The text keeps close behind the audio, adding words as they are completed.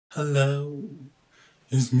Hello,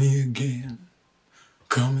 it's me again,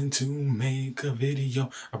 coming to make a video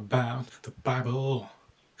about the Bible,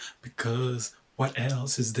 because what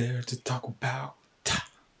else is there to talk about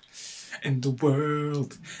in the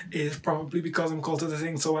world? It's probably because I'm called to the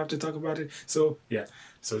thing, so I have to talk about it. So yeah,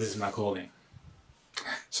 so this is my calling.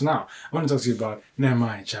 So now, I want to talk to you about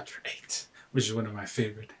Nehemiah chapter 8, which is one of my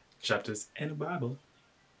favorite chapters in the Bible.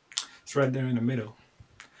 It's right there in the middle.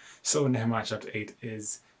 So Nehemiah chapter 8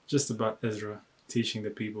 is just about Ezra teaching the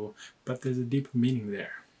people, but there's a deeper meaning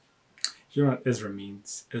there. You know what Ezra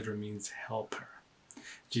means? Ezra means helper.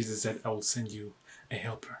 Jesus said, I will send you a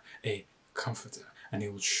helper, a comforter, and he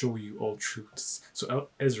will show you all truths. So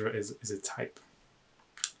Ezra is a type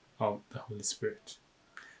of the Holy Spirit,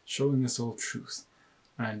 showing us all truth.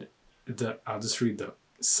 And I'll just read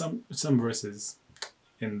some verses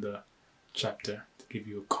in the chapter to give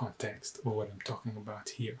you a context of what I'm talking about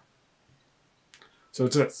here. So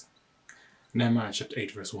it says, Nehemiah chapter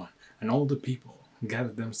 8 verse 1, and all the people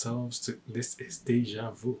gathered themselves to, this is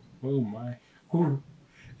deja vu. Oh my. Ooh.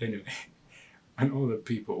 Anyway, and all the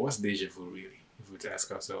people, what's deja vu really? If we were to ask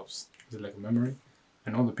ourselves, is it like a memory?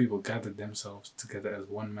 And all the people gathered themselves together as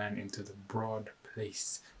one man into the broad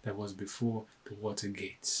place that was before the water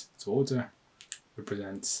gates. So water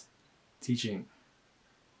represents teaching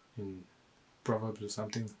in Proverbs or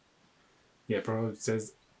something. Yeah, Proverbs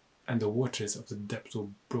says, and the waters of the depth were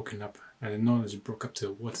broken up, and the knowledge broke up to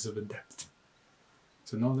the waters of the depth.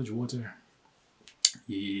 So knowledge, water,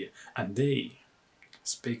 yeah. And they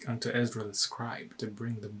spake unto Ezra the scribe to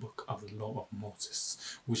bring the book of the law of Moses,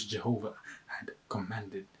 which Jehovah had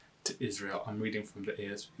commanded to Israel. I'm reading from the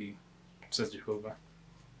ASV. Says Jehovah.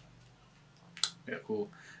 Yeah,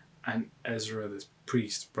 cool. And Ezra the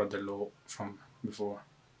priest brought the law before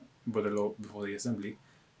the assembly,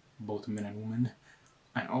 both men and women,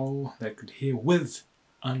 and all that could hear with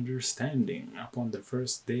understanding upon the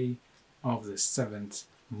first day of the 7th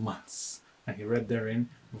month. And he read therein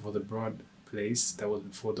before the broad place that was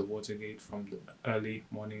before the water gate from the early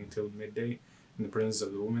morning until midday, in the presence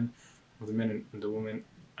of the women, of the men and the women,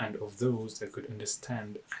 and of those that could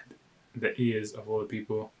understand. And the ears of all the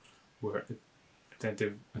people were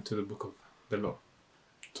attentive unto the book of the law.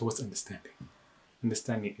 So what's understanding?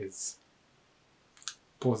 Understanding is,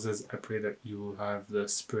 Paul says, I pray that you will have the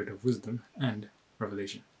spirit of wisdom and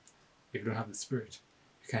revelation. If you don't have the spirit,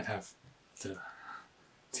 you can't have the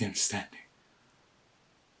understanding.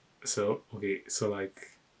 So, okay, so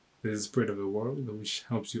like, there's the spirit of the world which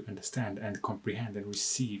helps you understand and comprehend and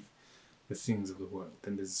receive the things of the world.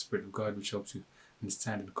 Then there's the spirit of God which helps you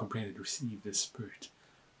understand and comprehend and receive the spirit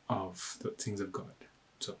of the things of God.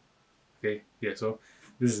 So, okay, yeah, so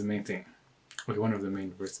this is the main thing. Okay, one of the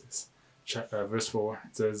main verses. Verse 4,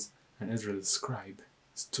 it says, and Ezra the scribe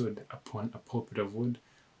stood upon a pulpit of wood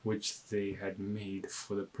which they had made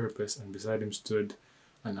for the purpose, and beside him stood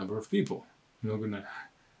a number of people. I'm not gonna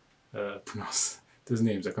pronounce those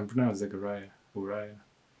names. I can pronounce Zechariah, Uriah,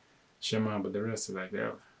 Shema, but the rest are like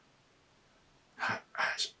they're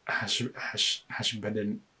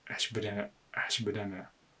Hashbadana.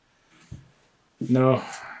 No.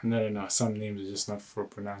 Some names are just not for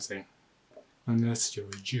pronouncing unless you're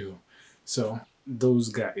a Jew. So those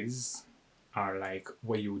guys are like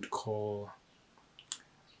what you would call,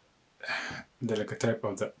 they're like a type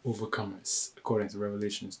of the overcomers according to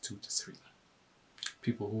Revelations 2-3.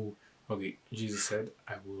 People who, okay, Jesus said,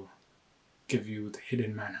 I will give you the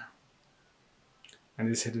hidden manna, and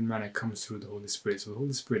this hidden manna comes through the Holy Spirit. So the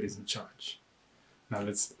Holy Spirit is in charge. Now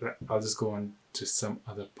I'll just go on to some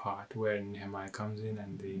other part where Nehemiah comes in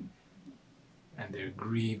and they're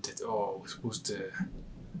grieved that, oh, we're supposed to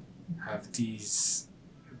have these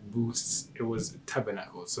booths. It was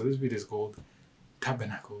tabernacles. So this video is called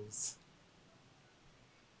Tabernacles.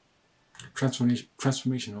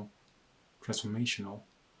 Transformational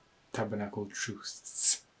tabernacle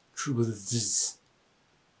truths.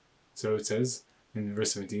 So it says in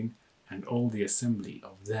verse 17, and all the assembly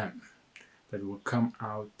of them that will come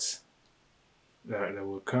out, that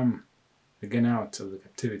will come again out of the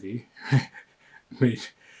captivity, made,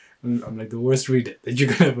 I'm like the worst reader that you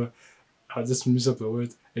could ever, I'll just mix up the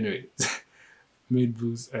words. Anyway, made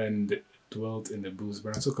booths and dwelt in the booths,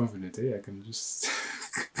 but I'm so confident, I can just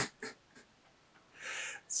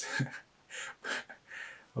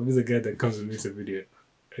I'll be the guy that comes and makes a video.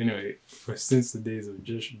 Anyway, for since the days of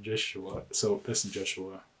Joshua, so that's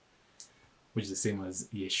Joshua, which is the same as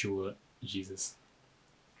Yeshua, Jesus,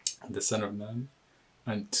 the Son of Man,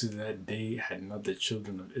 and to that day had not the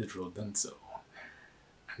children of Israel done so,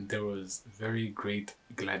 and there was very great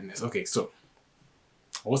gladness. Okay, so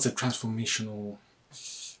what's a transformational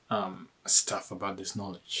stuff about this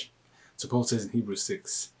knowledge. So Paul says in Hebrews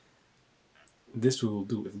 6, this we will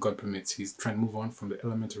do if God permits. He's trying to move on from the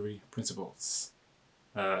elementary principles.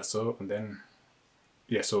 And then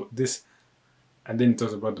he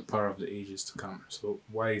talks about the power of the ages to come. So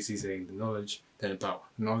why is he saying the knowledge, then the power?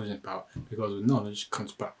 Knowledge and power. Because with knowledge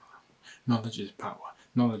comes power. Knowledge is power.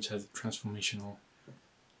 Knowledge has a transformational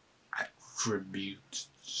attribute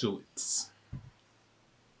to it.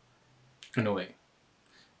 In a way.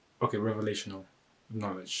 Okay, revelational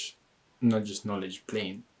knowledge. Not just knowledge,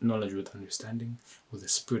 plain knowledge with understanding, with the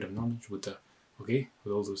spirit of knowledge, with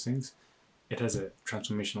all those things. It has a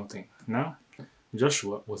transformational thing. Now,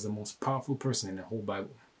 Joshua was the most powerful person in the whole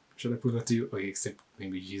Bible. Should I put that to you? Okay, except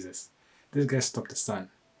maybe Jesus. This guy stopped the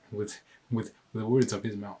sun with the words of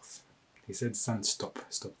his mouth. He said, "Sun, stop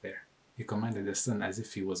there." He commanded the sun as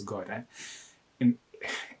if he was God. And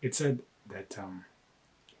it said that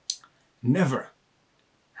never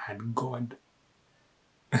had God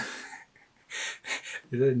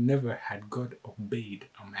never had God obeyed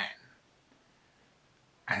a man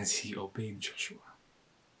as he obeyed Joshua.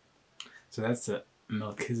 So that's the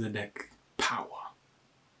Melchizedek power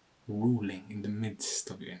ruling in the midst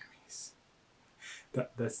of your enemies.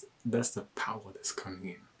 That's the power that's coming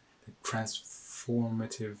in. The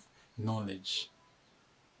transformative knowledge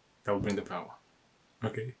that will bring the power.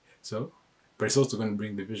 Okay? So, but it's also going to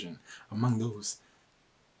bring division among those.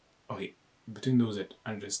 Between those that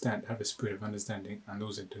understand, have a spirit of understanding, and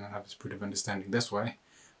those that do not have a spirit of understanding. That's why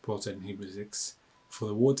Paul said in Hebrews 6, for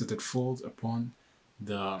the water that falls upon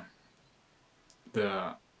the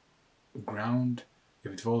ground,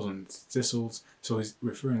 if it falls on thistles, so he's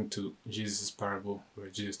referring to Jesus' parable where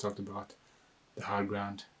Jesus talked about the hard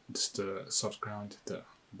ground, just the soft ground, the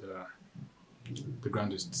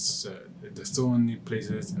ground is the stony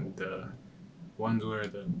places, and the ones where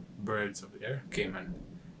the birds of the air came and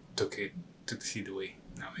took the seed away.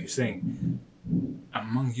 Now he's saying,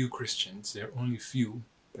 among you Christians, there are only few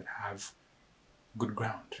that have good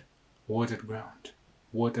ground, watered ground.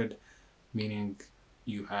 Watered meaning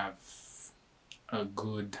you have a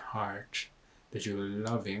good heart, that you're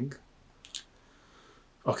loving.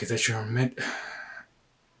 Okay, that you're meant.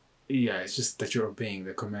 Yeah, it's just that you're obeying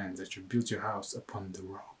the commands, that you built your house upon the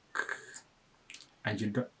rock, and you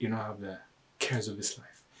don't have the cares of this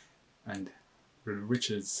life, and the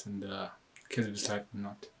riches and the cares of this life are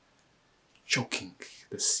not choking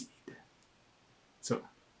the seed. So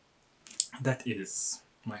that is,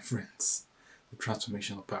 my friends, the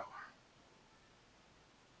transformational power.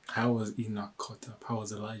 How was Enoch caught up? How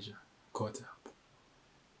was Elijah caught up?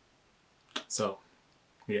 So,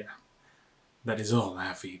 yeah, that is all I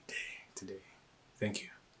have for you today. Thank you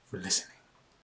for listening.